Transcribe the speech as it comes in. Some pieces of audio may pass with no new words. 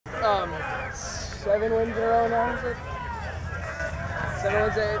7 wins in a row now, is it? 7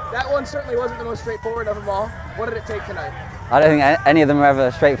 wins. That one certainly wasn't the most straightforward of them all. What did it take tonight? I don't think any of them are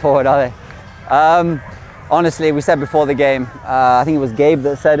ever straightforward, are they? Honestly, we said before the game, I think it was Gabe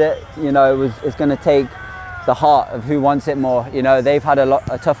that said it, you know, it's going to take the heart of who wants it more. You know, they've had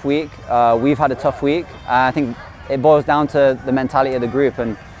a tough week, we've had a tough week. I think it boils down to the mentality of the group,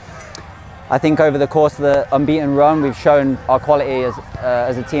 and I think over the course of the unbeaten run, we've shown our quality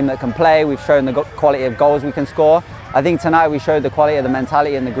as a team that can play. We've shown the quality of goals we can score. I think tonight we showed the quality of the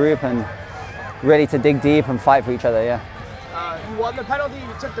mentality in the group and really to dig deep and fight for each other, yeah. You won the penalty,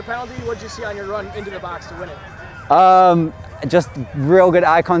 you took the penalty. What did you see on your run into the box to win it? Just real good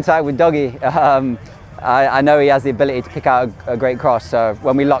eye contact with Dougie. I know he has the ability to pick out a great cross, so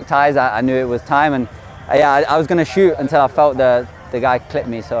when we locked eyes, I knew it was time, and yeah, I was going to shoot until I felt the guy clip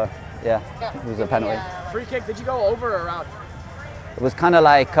me, so yeah, it was a penalty. Free kick, did you go over or around? It was kind of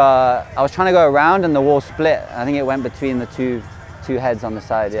like, I was trying to go around and the wall split. I think it went between the two heads on the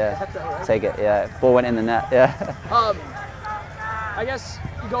side, yeah. Take it, yeah. Ball went in the net, yeah. I guess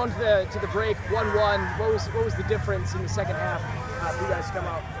you go into the break 1-1. What was the difference in the second half for you guys to come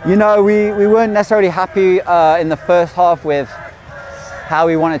out? You know, we weren't necessarily happy in the first half with how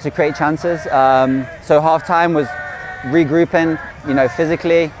we wanted to create chances. So half time was regrouping, you know,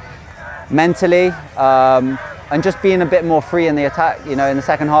 physically, mentally, and just being a bit more free in the attack. You know, in the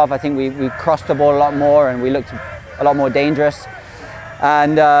second half, I think we crossed the ball a lot more and we looked a lot more dangerous.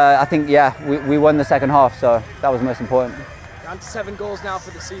 And I think, yeah, we won the second half, so that was most important. On to 7 goals now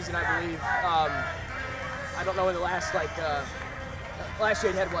for the season, I believe. I don't know when the last, last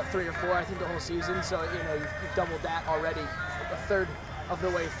year you had, what, 3 or 4, I think, the whole season. So, you know, you've doubled that already, a third of the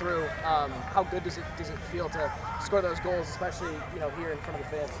way through. How good does it feel to score those goals, especially, you know, here in front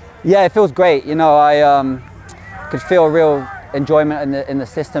of the fans? Yeah, it feels great. You know, I could feel real enjoyment in the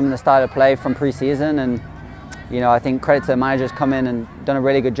system and the style of play from pre-season, and you know, I think credit to the manager's come in and done a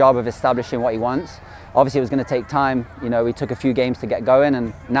really good job of establishing what he wants. Obviously, it was going to take time. You know, we took a few games to get going,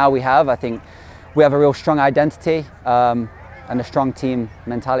 and now we have. I think we have a real strong identity and a strong team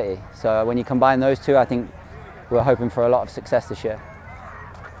mentality. So when you combine those two, I think we're hoping for a lot of success this year.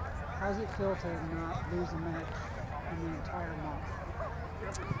 How does it feel to not lose a match in the entire month?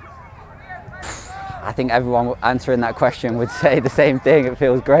 I think everyone answering that question would say the same thing. It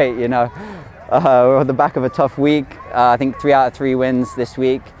feels great, you know. We're on the back of a tough week. I think 3 out of 3 wins this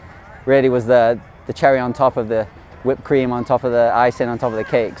week really was the cherry on top of the whipped cream, on top of the icing, on top of the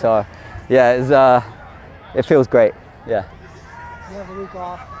cake. So yeah, it feels great, yeah. You have a week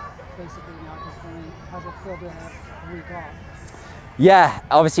off, basically now at this point. How's it feel to have a week off? Yeah,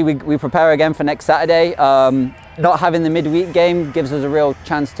 obviously we prepare again for next Saturday. Not having the midweek game gives us a real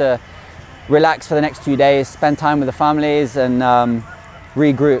chance to relax for the next 2 days, spend time with the families and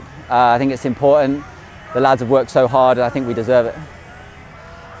regroup. I think it's important. The lads have worked so hard and I think we deserve it.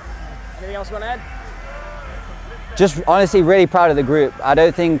 Anything else you want to add? Just honestly really proud of the group. I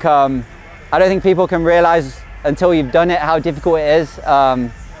don't think people can realise until you've done it how difficult it is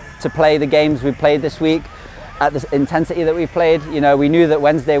to play the games we've played this week at the intensity that we've played. You know, we knew that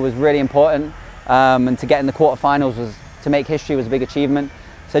Wednesday was really important and to get in the quarterfinals to make history was a big achievement.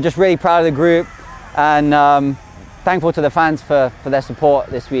 So just really proud of the group and thankful to the fans for their support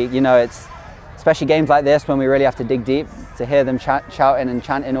this week. You know, it's especially games like this when we really have to dig deep, to hear them shouting and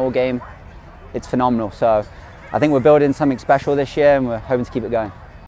chanting all game, it's phenomenal. So I think we're building something special this year and we're hoping to keep it going.